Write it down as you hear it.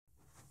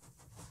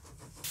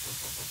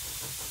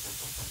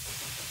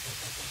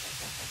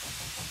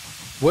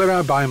Where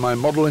I buy my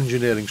model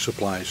engineering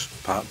supplies,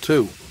 Part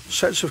 2,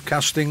 sets of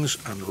castings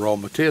and raw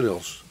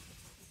materials.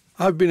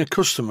 I've been a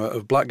customer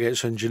of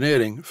Blackgates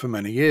Engineering for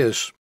many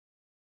years,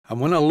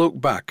 and when I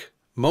look back,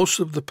 most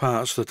of the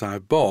parts that I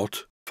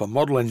bought for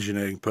model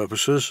engineering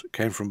purposes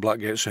came from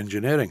Blackgates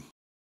Engineering.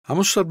 I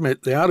must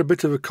admit they are a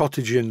bit of a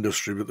cottage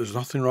industry, but there's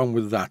nothing wrong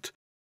with that.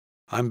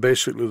 I'm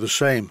basically the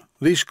same.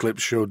 These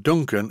clips show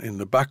Duncan in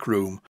the back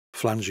room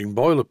flanging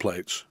boiler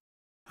plates,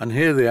 and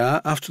here they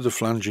are after the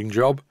flanging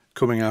job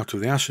coming out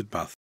of the acid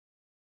bath.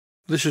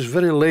 This is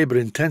very labour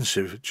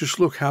intensive, just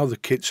look how the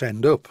kits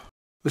end up.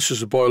 This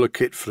is a boiler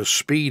kit for a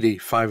speedy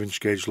 5-inch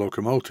gauge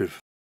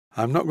locomotive.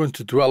 I'm not going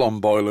to dwell on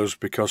boilers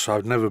because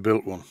I've never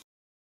built one.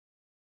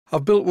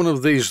 I've built one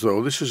of these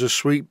though. This is a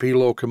sweet pea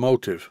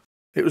locomotive.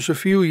 It was a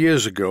few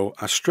years ago.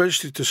 I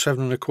stretched it to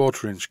 7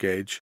 1/4 inch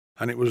gauge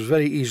and it was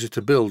very easy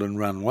to build and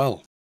ran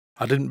well.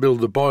 I didn't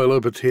build the boiler,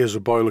 but here's a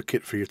boiler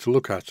kit for you to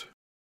look at.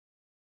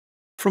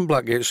 From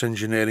Blackgates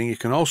Engineering you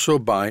can also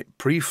buy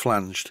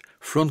pre-flanged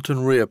front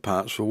and rear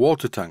parts for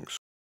water tanks.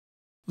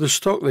 The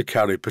stock they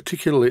carry,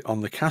 particularly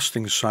on the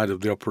castings side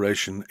of the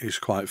operation, is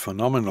quite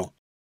phenomenal.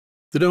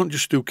 They don't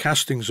just do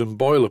castings and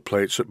boiler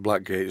plates at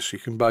Blackgates, you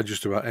can buy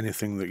just about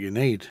anything that you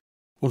need.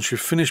 Once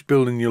you've finished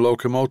building your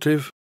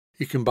locomotive,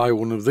 you can buy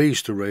one of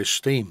these to raise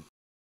steam.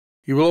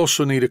 You will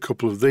also need a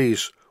couple of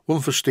these, one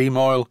for steam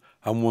oil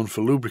and one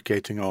for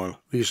lubricating oil.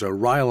 These are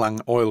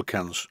Rylang oil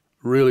cans,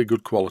 really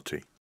good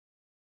quality.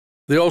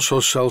 They also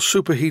sell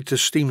superheater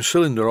steam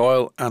cylinder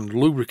oil and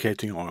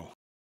lubricating oil.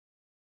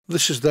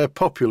 This is their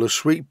popular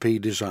sweet pea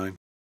design.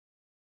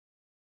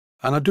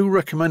 And I do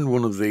recommend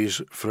one of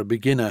these for a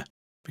beginner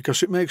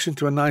because it makes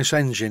into a nice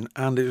engine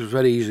and it's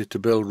very easy to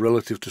build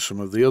relative to some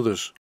of the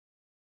others.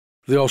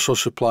 They also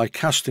supply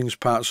castings,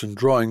 parts and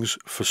drawings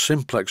for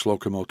simplex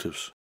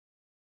locomotives.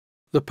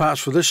 The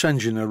parts for this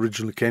engine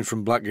originally came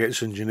from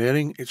Blackgates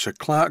Engineering. It's a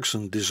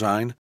Clarkson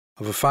design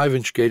of a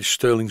 5-inch gauge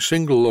Stirling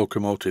single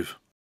locomotive.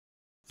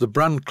 The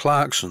brand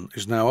Clarkson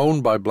is now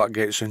owned by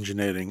Blackgates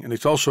Engineering and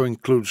it also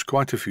includes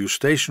quite a few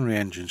stationary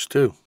engines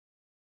too.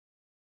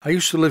 I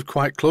used to live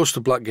quite close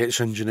to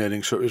Blackgates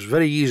Engineering, so it was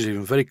very easy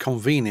and very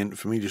convenient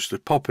for me just to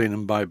pop in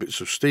and buy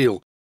bits of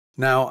steel.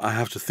 Now I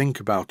have to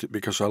think about it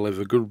because I live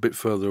a good bit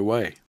further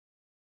away.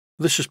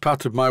 This is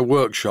part of my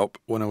workshop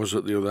when I was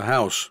at the other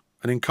house,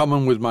 and in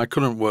common with my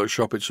current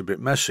workshop it's a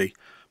bit messy,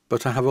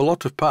 but I have a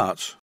lot of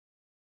parts.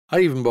 I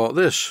even bought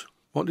this.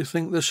 What do you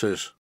think this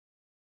is?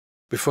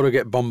 Before I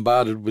get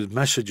bombarded with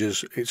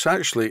messages, it's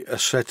actually a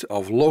set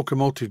of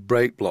locomotive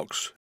brake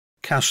blocks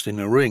cast in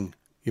a ring.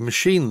 You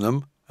machine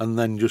them and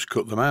then just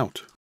cut them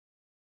out.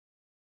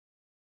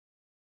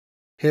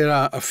 Here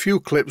are a few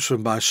clips of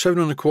my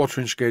 7 1/4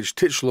 inch gauge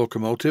Titch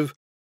locomotive,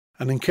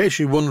 and in case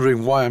you're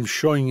wondering why I'm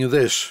showing you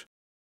this,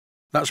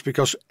 that's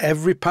because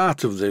every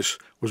part of this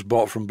was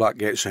bought from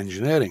Blackgates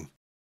Engineering.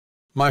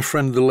 My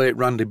friend the late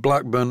Randy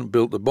Blackburn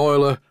built the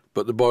boiler,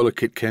 but the boiler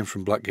kit came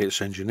from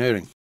Blackgates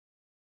Engineering.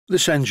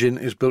 This engine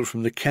is built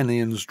from the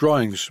Kenyan's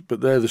drawings,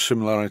 but there the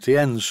similarity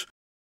ends.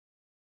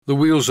 The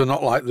wheels are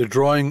not like the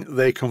drawing,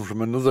 they come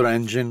from another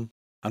engine,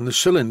 and the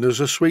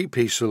cylinders are sweet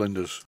pea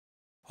cylinders.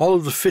 All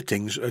of the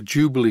fittings are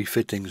Jubilee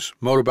fittings,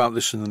 more about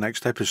this in the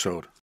next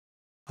episode.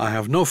 I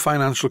have no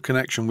financial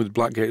connection with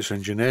Blackgates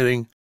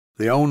Engineering.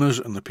 The owners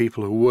and the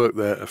people who work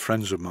there are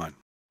friends of mine.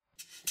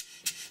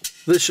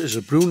 This is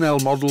a Brunel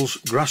Models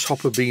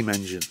Grasshopper beam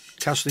engine.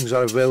 Castings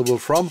are available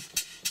from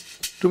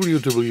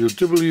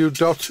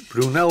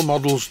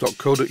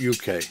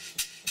www.brunelmodels.co.uk.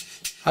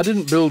 I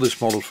didn't build this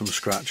model from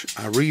scratch,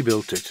 I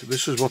rebuilt it.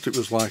 This is what it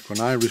was like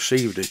when I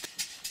received it,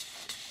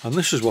 and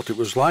this is what it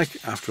was like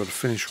after I'd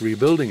finished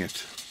rebuilding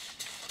it.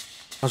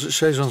 As it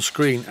says on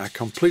screen, I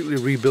completely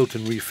rebuilt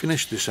and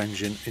refinished this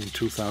engine in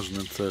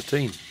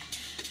 2013.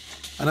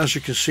 And as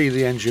you can see,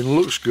 the engine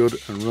looks good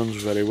and runs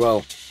very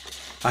well.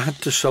 I had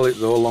to sell it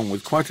though, along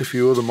with quite a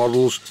few other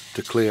models,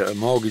 to clear a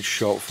mortgage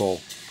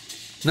shortfall.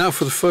 Now,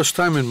 for the first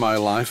time in my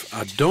life,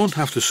 I don't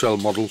have to sell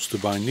models to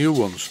buy new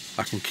ones.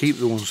 I can keep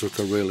the ones that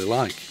I really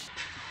like.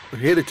 But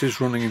here it is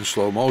running in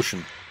slow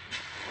motion.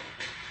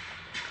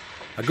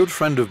 A good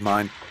friend of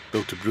mine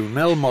built a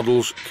Brunel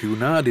Models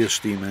Cunardia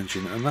steam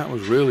engine, and that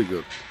was really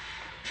good.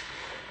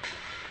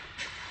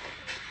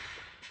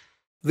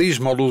 These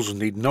models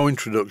need no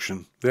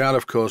introduction. They are,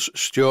 of course,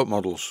 Stuart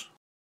models,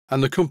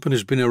 and the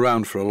company's been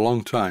around for a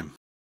long time.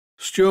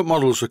 Stuart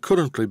models are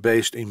currently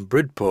based in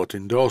Bridport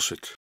in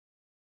Dorset.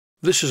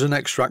 This is an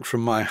extract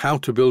from my How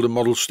to Build a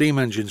Model Steam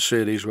Engine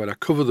series, where I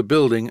cover the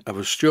building of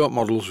a Stuart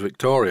Models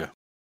Victoria.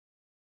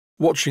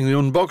 Watching the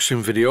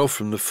unboxing video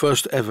from the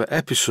first ever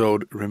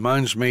episode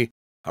reminds me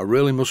I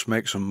really must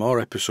make some more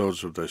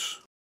episodes of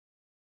this.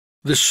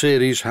 This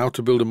series, How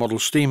to Build a Model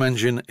Steam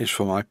Engine, is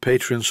for my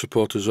Patreon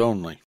supporters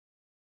only.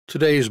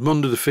 Today is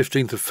Monday the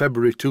 15th of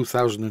February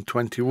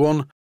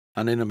 2021,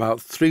 and in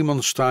about 3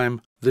 months'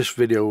 time this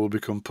video will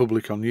become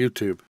public on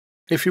YouTube.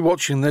 If you're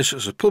watching this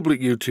as a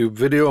public YouTube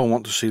video and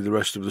want to see the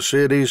rest of the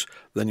series,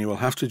 then you will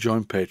have to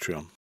join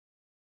Patreon.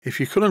 If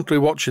you're currently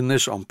watching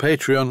this on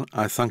Patreon,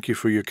 I thank you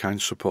for your kind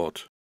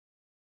support.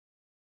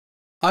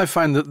 I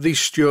find that these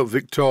Stuart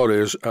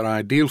Victorias are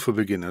ideal for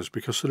beginners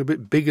because they're a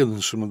bit bigger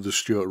than some of the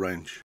Stuart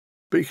range,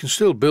 but you can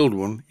still build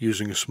one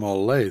using a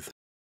small lathe.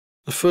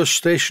 The first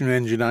stationary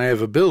engine I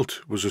ever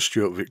built was a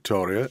Stuart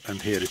Victoria,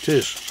 and here it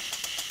is.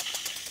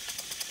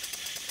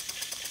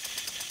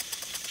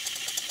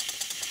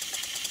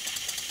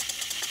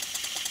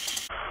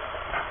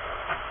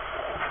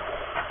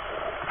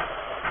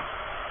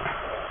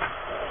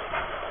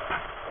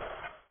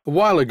 A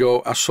while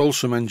ago I sold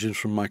some engines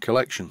from my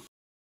collection.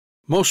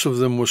 Most of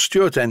them were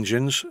Stuart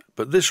engines,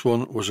 but this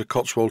one was a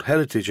Cotswold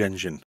Heritage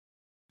engine,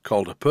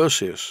 called a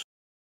Perseus.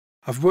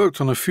 I've worked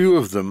on a few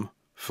of them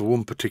for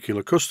one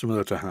particular customer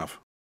that I have.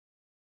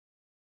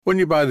 When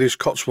you buy these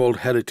Cotswold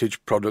Heritage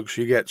products,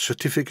 you get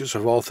certificates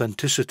of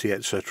authenticity,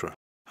 etc.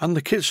 And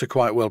the kits are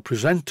quite well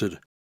presented.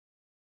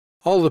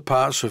 All the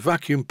parts are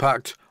vacuum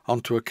packed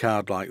onto a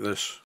card like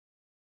this.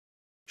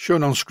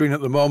 Shown on screen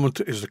at the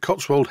moment is the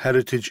Cotswold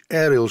Heritage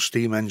aerial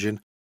steam engine,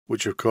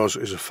 which of course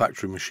is a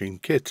factory machine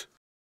kit.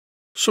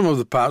 Some of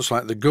the parts,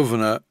 like the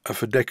governor, are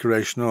for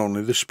decoration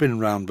only. They spin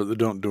round but they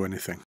don't do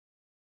anything.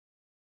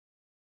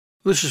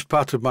 This is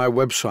part of my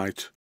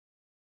website,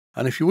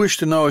 and if you wish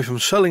to know if I'm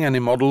selling any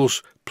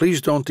models, please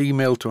don't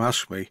email to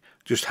ask me.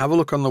 Just have a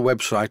look on the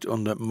website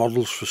under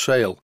Models for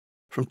Sale.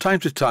 From time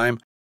to time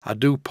I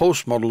do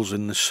post models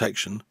in this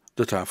section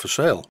that are for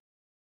sale.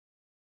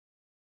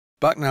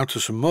 Back now to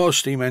some more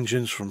steam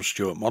engines from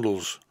Stuart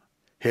Models.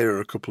 Here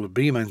are a couple of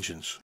beam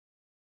engines.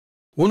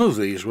 One of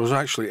these was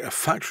actually a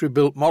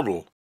factory-built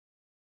model,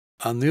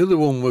 and the other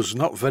one was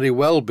not very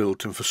well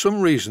built, and for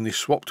some reason they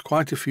swapped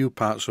quite a few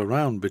parts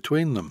around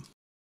between them.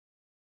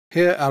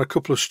 Here are a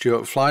couple of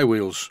Stuart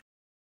flywheels,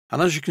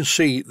 and as you can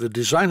see, the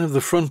design of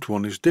the front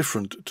one is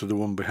different to the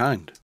one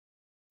behind.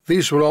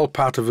 These were all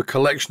part of a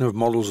collection of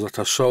models that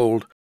I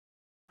sold,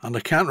 and I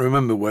can't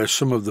remember where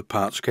some of the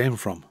parts came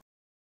from.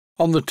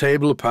 On the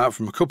table, apart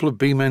from a couple of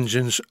beam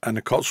engines and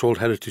a Cotswold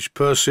Heritage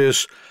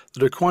Perseus,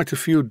 there are quite a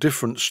few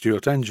different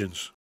Stuart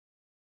engines.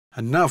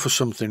 And now for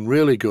something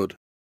really good.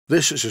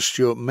 This is a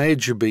Stuart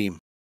Major beam,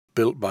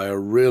 built by a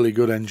really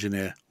good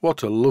engineer.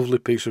 What a lovely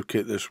piece of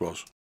kit this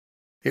was.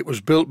 It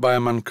was built by a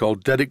man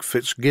called Derek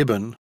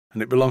Fitzgibbon,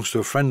 and it belongs to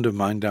a friend of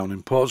mine down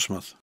in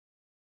Portsmouth.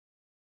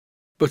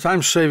 But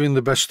I'm saving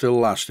the best till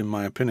last, in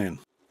my opinion.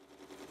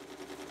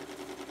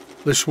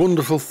 This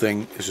wonderful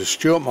thing is a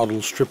Stuart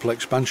Models triple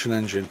expansion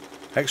engine,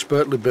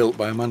 expertly built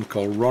by a man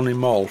called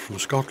Brunel from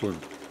Scotland.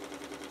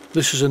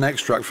 This is an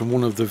extract from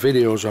one of the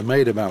videos I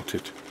made about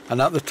it,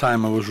 and at the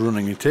time I was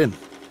running it in.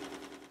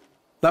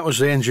 That was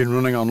the engine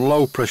running on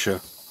low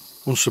pressure.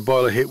 Once the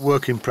boiler hit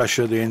working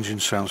pressure, the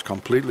engine sounds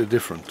completely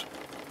different.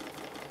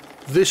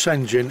 This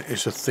engine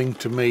is a thing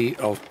to me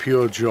of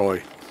pure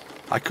joy.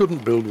 I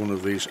couldn't build one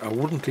of these. I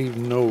wouldn't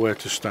even know where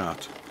to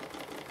start.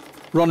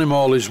 Ronnie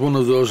Moore is one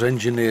of those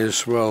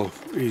engineers, well,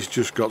 he's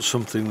just got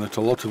something that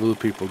a lot of other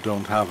people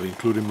don't have,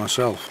 including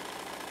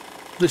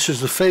myself. This is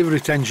the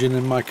favourite engine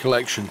in my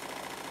collection.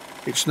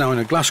 It's now in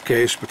a glass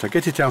case, but I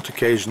get it out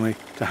occasionally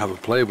to have a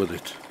play with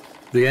it.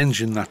 The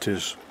engine, that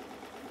is.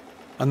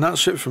 And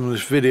that's it from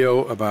this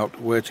video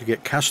about where to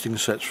get casting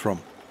sets from.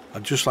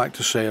 I'd just like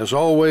to say, as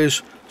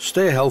always,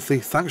 stay healthy,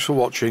 thanks for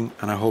watching,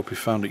 and I hope you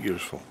found it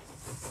useful.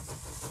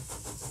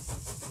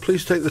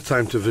 Please take the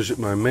time to visit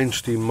my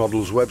Mainsteam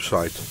Models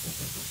website.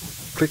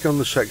 Click on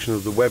the section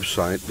of the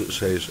website that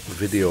says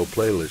Video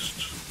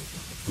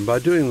Playlists. And by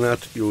doing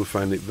that, you will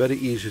find it very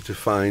easy to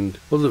find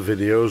other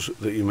videos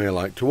that you may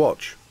like to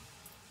watch.